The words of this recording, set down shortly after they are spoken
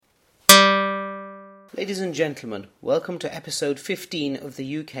Ladies and gentlemen, welcome to episode 15 of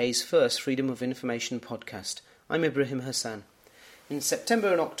the UK's first Freedom of Information podcast. I'm Ibrahim Hassan. In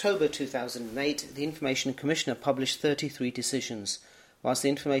September and October 2008, the Information Commissioner published 33 decisions, whilst the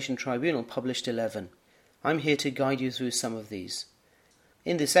Information Tribunal published 11. I'm here to guide you through some of these.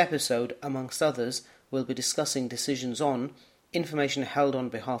 In this episode, amongst others, we'll be discussing decisions on information held on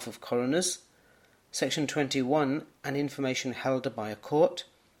behalf of coroners, Section 21 and information held by a court,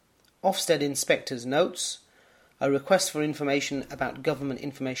 Ofsted Inspector's Notes, a request for information about government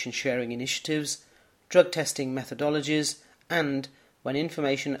information sharing initiatives, drug testing methodologies, and when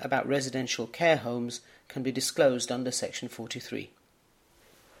information about residential care homes can be disclosed under Section 43.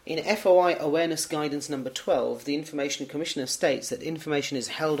 In FOI Awareness Guidance number 12, the Information Commissioner states that information is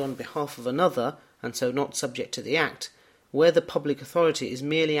held on behalf of another, and so not subject to the Act, where the public authority is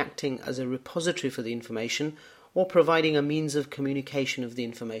merely acting as a repository for the information or providing a means of communication of the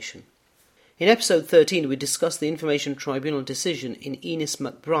information. In episode 13 we discussed the Information Tribunal decision in Enos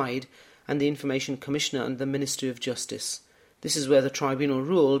McBride and the Information Commissioner and the Ministry of Justice. This is where the Tribunal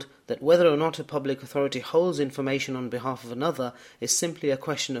ruled that whether or not a public authority holds information on behalf of another is simply a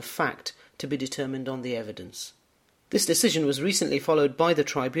question of fact to be determined on the evidence. This decision was recently followed by the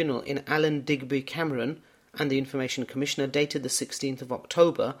Tribunal in Alan Digby Cameron and the Information Commissioner dated the 16th of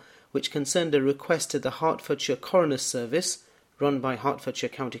October, which concerned a request to the Hertfordshire Coroner's Service, run by Hertfordshire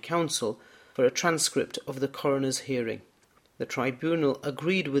County Council, for a transcript of the coroner's hearing. The Tribunal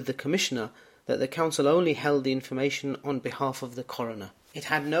agreed with the Commissioner that the Council only held the information on behalf of the coroner. It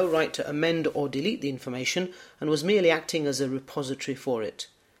had no right to amend or delete the information and was merely acting as a repository for it.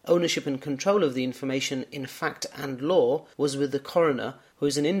 Ownership and control of the information in fact and law was with the coroner, who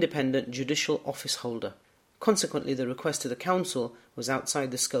is an independent judicial office holder. Consequently, the request to the Council was outside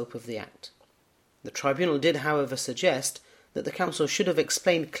the scope of the Act. The Tribunal did, however, suggest that the Council should have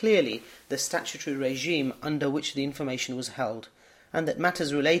explained clearly the statutory regime under which the information was held, and that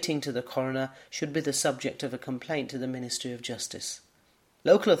matters relating to the coroner should be the subject of a complaint to the Ministry of Justice.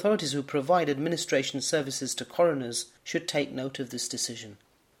 Local authorities who provide administration services to coroners should take note of this decision.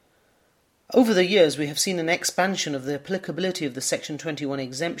 Over the years we have seen an expansion of the applicability of the Section 21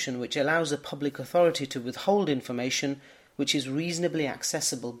 exemption, which allows a public authority to withhold information which is reasonably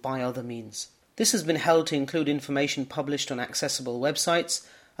accessible by other means. This has been held to include information published on accessible websites,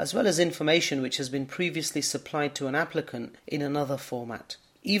 as well as information which has been previously supplied to an applicant in another format.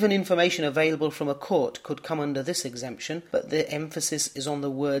 Even information available from a court could come under this exemption, but the emphasis is on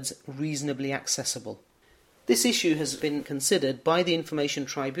the words reasonably accessible. This issue has been considered by the Information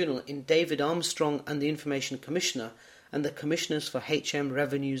Tribunal in David Armstrong and the Information Commissioner and the Commissioners for HM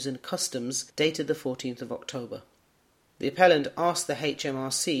Revenues and Customs dated the 14th of October. The appellant asked the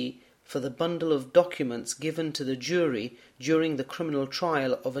HMRC for the bundle of documents given to the jury during the criminal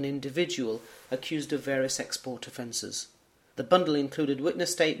trial of an individual accused of various export offences. The bundle included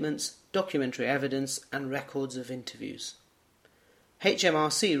witness statements, documentary evidence and records of interviews.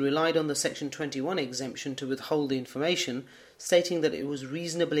 HMRC relied on the Section 21 exemption to withhold the information, stating that it was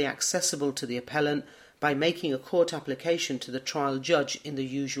reasonably accessible to the appellant by making a court application to the trial judge in the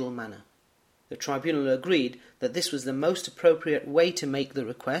usual manner. The Tribunal agreed that this was the most appropriate way to make the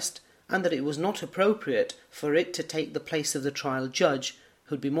request, and that it was not appropriate for it to take the place of the trial judge,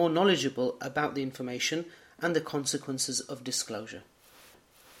 who would be more knowledgeable about the information and the consequences of disclosure.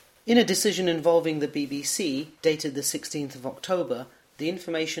 In a decision involving the BBC, dated the 16th of October, the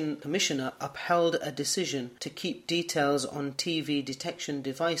Information Commissioner upheld a decision to keep details on TV detection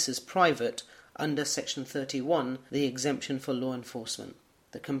devices private under Section 31, the exemption for law enforcement.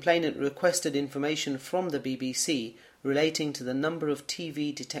 The complainant requested information from the BBC relating to the number of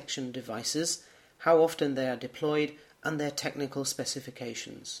TV detection devices, how often they are deployed, and their technical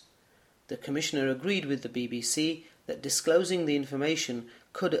specifications. The Commissioner agreed with the BBC that disclosing the information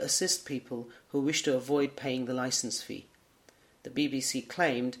could assist people who wish to avoid paying the licence fee. The BBC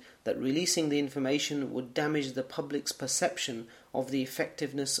claimed that releasing the information would damage the public's perception of the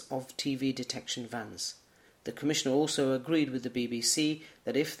effectiveness of TV detection vans. The Commissioner also agreed with the BBC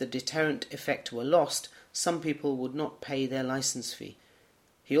that if the deterrent effect were lost, some people would not pay their licence fee.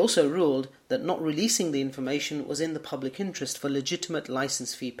 He also ruled that not releasing the information was in the public interest for legitimate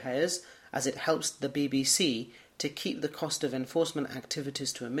licence fee payers, as it helps the BBC to keep the cost of enforcement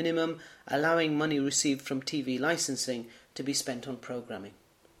activities to a minimum, allowing money received from TV licensing to be spent on programming.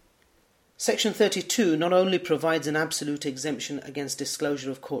 Section 32 not only provides an absolute exemption against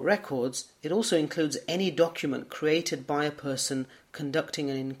disclosure of court records, it also includes any document created by a person conducting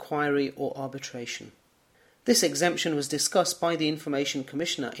an inquiry or arbitration. This exemption was discussed by the Information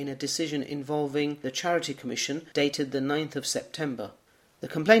Commissioner in a decision involving the Charity Commission dated the 9th of September. The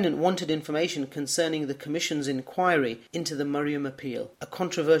complainant wanted information concerning the Commission's inquiry into the Murriam Appeal, a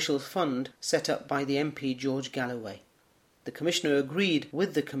controversial fund set up by the MP George Galloway. The Commissioner agreed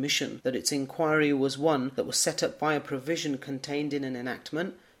with the Commission that its inquiry was one that was set up by a provision contained in an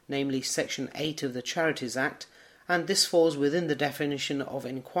enactment, namely Section 8 of the Charities Act, and this falls within the definition of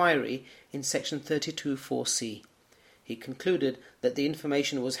inquiry in Section 32(4)(c). He concluded that the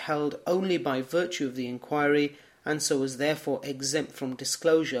information was held only by virtue of the inquiry and so was therefore exempt from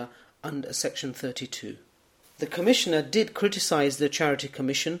disclosure under Section 32. The Commissioner did criticise the Charity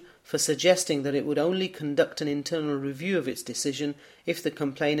Commission for suggesting that it would only conduct an internal review of its decision if the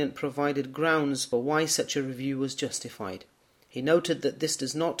complainant provided grounds for why such a review was justified. He noted that this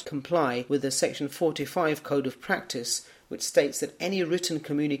does not comply with the Section 45 Code of Practice, which states that any written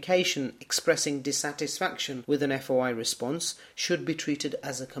communication expressing dissatisfaction with an FOI response should be treated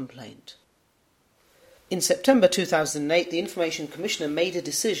as a complaint. In September 2008, the Information Commissioner made a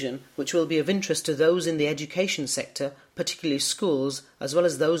decision which will be of interest to those in the education sector, particularly schools, as well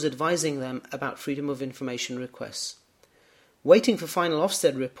as those advising them about freedom of information requests. Waiting for final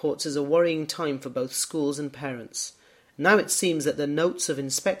Ofsted reports is a worrying time for both schools and parents. Now it seems that the notes of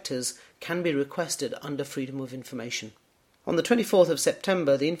inspectors can be requested under freedom of information. On the 24th of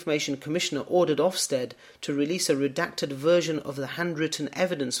September, the Information Commissioner ordered Ofsted to release a redacted version of the handwritten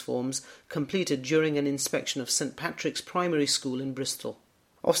evidence forms completed during an inspection of St Patrick's Primary School in Bristol.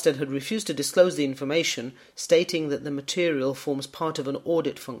 Ofsted had refused to disclose the information, stating that the material forms part of an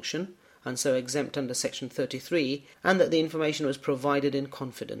audit function, and so exempt under Section 33, and that the information was provided in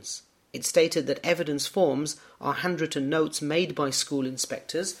confidence. It stated that evidence forms are handwritten notes made by school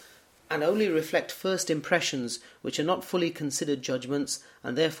inspectors and only reflect first impressions which are not fully considered judgments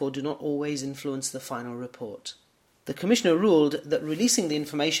and therefore do not always influence the final report. The Commissioner ruled that releasing the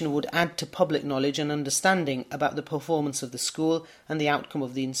information would add to public knowledge and understanding about the performance of the school and the outcome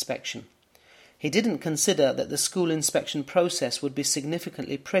of the inspection. He didn't consider that the school inspection process would be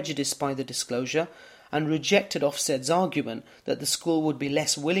significantly prejudiced by the disclosure and rejected Ofsted's argument that the school would be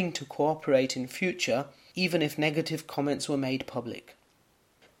less willing to cooperate in future even if negative comments were made public.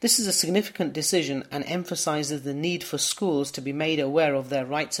 This is a significant decision and emphasises the need for schools to be made aware of their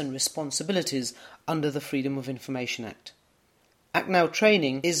rights and responsibilities under the Freedom of Information Act. ActNow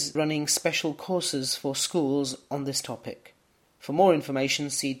Training is running special courses for schools on this topic. For more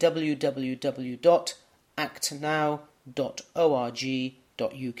information, see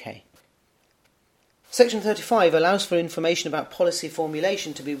www.actnow.org.uk. Section 35 allows for information about policy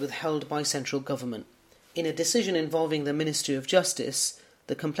formulation to be withheld by central government. In a decision involving the Ministry of Justice,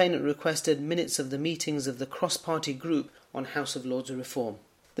 the complainant requested minutes of the meetings of the cross-party group on House of Lords reform.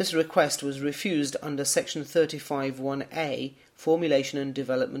 This request was refused under Section 35(1)(a), Formulation and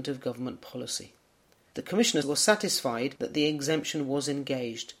Development of Government Policy. The Commissioner was satisfied that the exemption was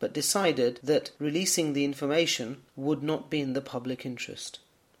engaged, but decided that releasing the information would not be in the public interest.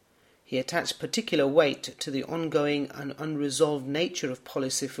 He attached particular weight to the ongoing and unresolved nature of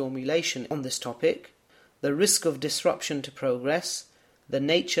policy formulation on this topic, the risk of disruption to progress, the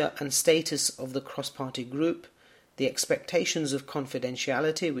nature and status of the cross-party group, the expectations of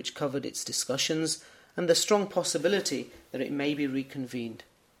confidentiality which covered its discussions, and the strong possibility that it may be reconvened.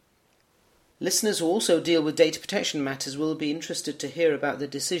 Listeners who also deal with data protection matters will be interested to hear about the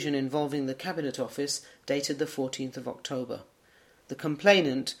decision involving the Cabinet Office dated the 14th of October. The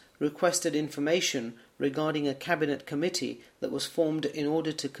complainant requested information regarding a Cabinet committee that was formed in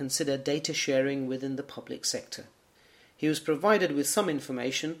order to consider data sharing within the public sector. He was provided with some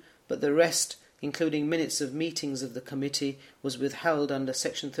information, but the rest, including minutes of meetings of the committee, was withheld under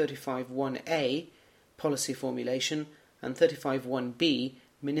Section 35(1)(a), Policy Formulation, and 35(1)(b),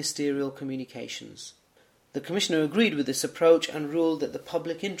 Ministerial Communications. The Commissioner agreed with this approach and ruled that the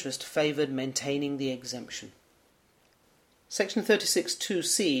public interest favoured maintaining the exemption. Section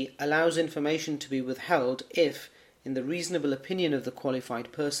 36(2)(c) allows information to be withheld if, in the reasonable opinion of the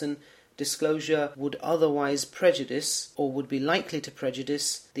qualified person, disclosure would otherwise prejudice or would be likely to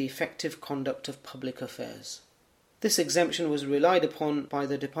prejudice the effective conduct of public affairs. This exemption was relied upon by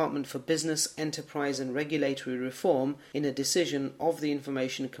the Department for Business, Enterprise and Regulatory Reform in a decision of the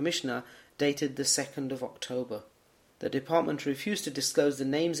Information Commissioner dated the 2nd of October. The Department refused to disclose the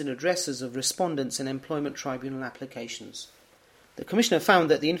names and addresses of respondents in Employment Tribunal applications. The Commissioner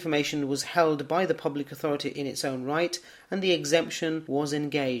found that the information was held by the public authority in its own right and the exemption was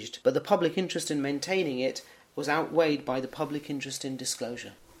engaged, but the public interest in maintaining it was outweighed by the public interest in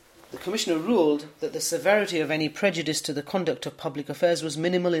disclosure. The Commissioner ruled that the severity of any prejudice to the conduct of public affairs was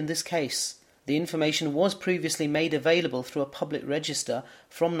minimal in this case. The information was previously made available through a public register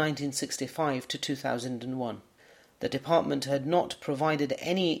from 1965 to 2001. The department had not provided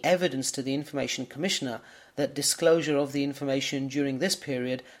any evidence to the Information Commissioner that disclosure of the information during this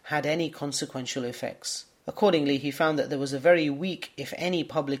period had any consequential effects. Accordingly, he found that there was a very weak, if any,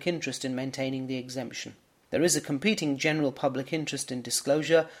 public interest in maintaining the exemption. There is a competing general public interest in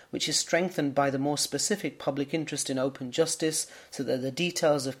disclosure, which is strengthened by the more specific public interest in open justice, so that the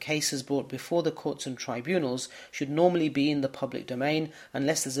details of cases brought before the courts and tribunals should normally be in the public domain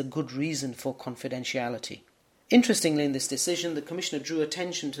unless there is a good reason for confidentiality. Interestingly, in this decision, the Commissioner drew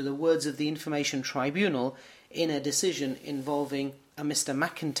attention to the words of the Information Tribunal in a decision involving a Mr.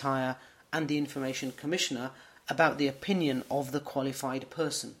 McIntyre and the Information Commissioner about the opinion of the qualified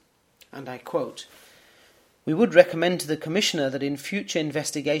person. And I quote, "We would recommend to the Commissioner that in future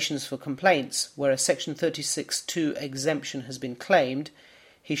investigations for complaints where a Section 36(2) exemption has been claimed,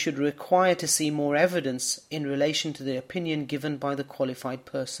 he should require to see more evidence in relation to the opinion given by the qualified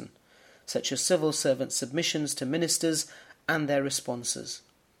person, such as civil servant submissions to ministers and their responses.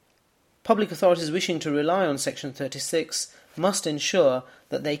 Public authorities wishing to rely on Section 36 must ensure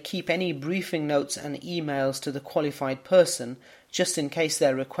that they keep any briefing notes and emails to the qualified person just in case they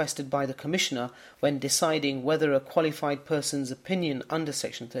are requested by the Commissioner when deciding whether a qualified person's opinion under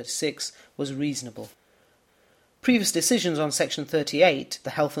Section 36 was reasonable." Previous decisions on Section 38, the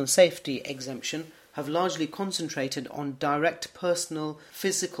health and safety exemption, have largely concentrated on direct personal,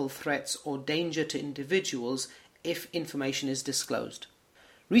 physical threats or danger to individuals if information is disclosed.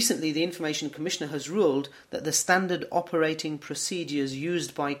 Recently, the Information Commissioner has ruled that the standard operating procedures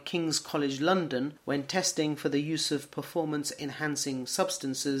used by King's College London when testing for the use of performance-enhancing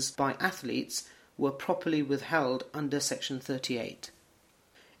substances by athletes were properly withheld under Section 38.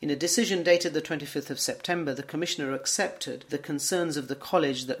 In a decision dated the 25th of September, the Commissioner accepted the concerns of the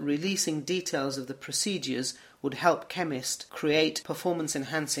College that releasing details of the procedures would help chemists create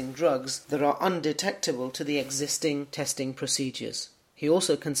performance-enhancing drugs that are undetectable to the existing testing procedures. He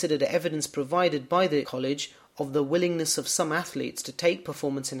also considered evidence provided by the College of the willingness of some athletes to take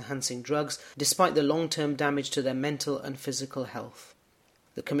performance-enhancing drugs despite the long-term damage to their mental and physical health.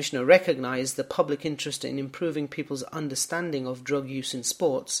 The Commissioner recognised the public interest in improving people's understanding of drug use in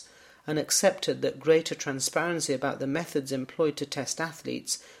sports and accepted that greater transparency about the methods employed to test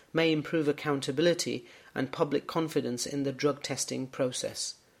athletes may improve accountability and public confidence in the drug testing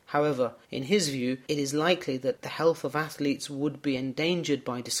process. However, in his view, it is likely that the health of athletes would be endangered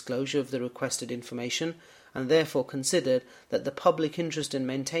by disclosure of the requested information, and therefore considered that the public interest in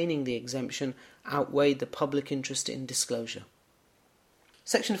maintaining the exemption outweighed the public interest in disclosure.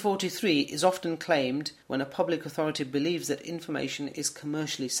 Section 43 is often claimed when a public authority believes that information is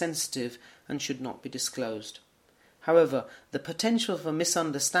commercially sensitive and should not be disclosed. However, the potential for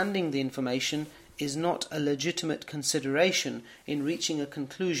misunderstanding the information is not a legitimate consideration in reaching a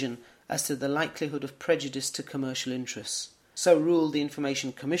conclusion as to the likelihood of prejudice to commercial interests. So ruled the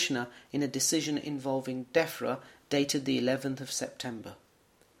Information Commissioner in a decision involving DEFRA dated the 11th of September.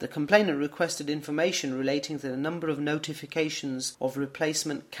 The complainant requested information relating to the number of notifications of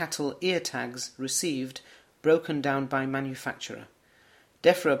replacement cattle ear tags received, broken down by manufacturer.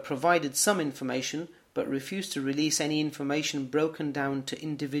 DEFRA provided some information but refused to release any information broken down to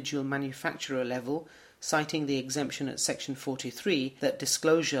individual manufacturer level, citing the exemption at Section 43 that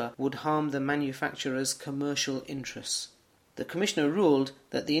disclosure would harm the manufacturer's commercial interests. The Commissioner ruled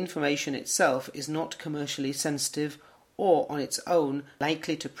that the information itself is not commercially sensitive or on its own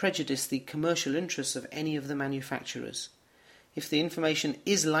likely to prejudice the commercial interests of any of the manufacturers. If the information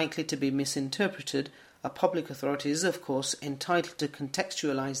is likely to be misinterpreted, a public authority is of course entitled to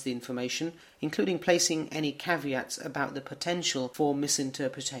contextualise the information, including placing any caveats about the potential for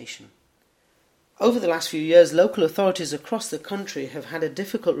misinterpretation. Over the last few years, local authorities across the country have had a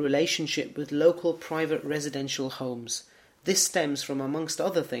difficult relationship with local private residential homes. This stems from, amongst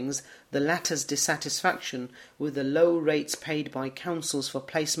other things, the latter's dissatisfaction with the low rates paid by councils for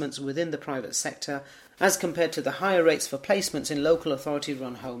placements within the private sector as compared to the higher rates for placements in local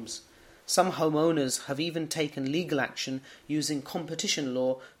authority-run homes. Some homeowners have even taken legal action using competition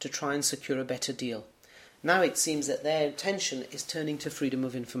law to try and secure a better deal. Now it seems that their attention is turning to freedom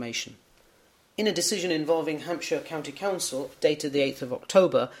of information. In a decision involving Hampshire County Council, dated the 8th of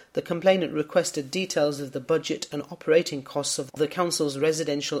October, the complainant requested details of the budget and operating costs of the council's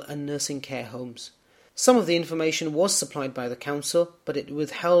residential and nursing care homes. Some of the information was supplied by the council, but it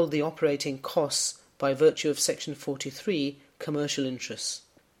withheld the operating costs by virtue of Section 43, commercial interests.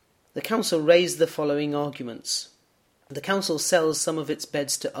 The council raised the following arguments. The council sells some of its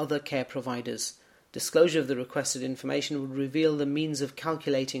beds to other care providers. Disclosure of the requested information would reveal the means of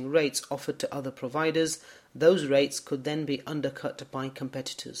calculating rates offered to other providers. Those rates could then be undercut by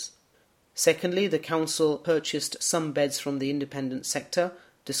competitors. Secondly, the Council purchased some beds from the independent sector.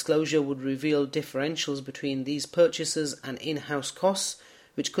 Disclosure would reveal differentials between these purchases and in-house costs,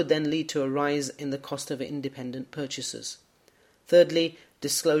 which could then lead to a rise in the cost of independent purchases. Thirdly,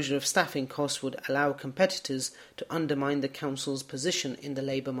 disclosure of staffing costs would allow competitors to undermine the Council's position in the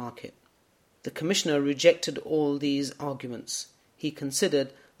labour market. The Commissioner rejected all these arguments. He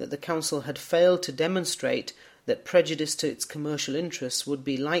considered that the Council had failed to demonstrate that prejudice to its commercial interests would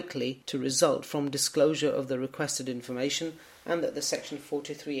be likely to result from disclosure of the requested information, and that the Section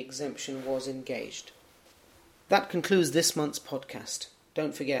 43 exemption was engaged. That concludes this month's podcast.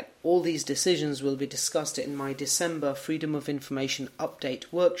 Don't forget, all these decisions will be discussed in my December Freedom of Information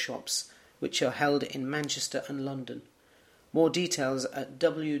Update workshops, which are held in Manchester and London. More details at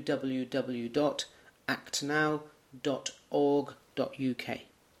www.actnow.org.uk.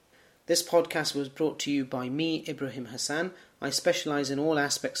 This podcast was brought to you by me, Ibrahim Hassan. I specialise in all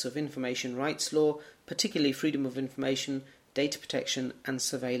aspects of information rights law, particularly freedom of information, data protection and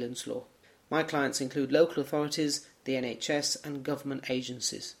surveillance law. My clients include local authorities, the NHS and government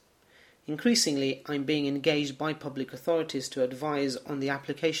agencies. Increasingly, I'm being engaged by public authorities to advise on the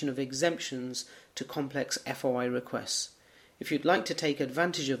application of exemptions to complex FOI requests. If you'd like to take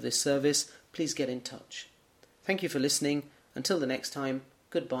advantage of this service, please get in touch. Thank you for listening. Until the next time,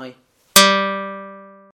 goodbye.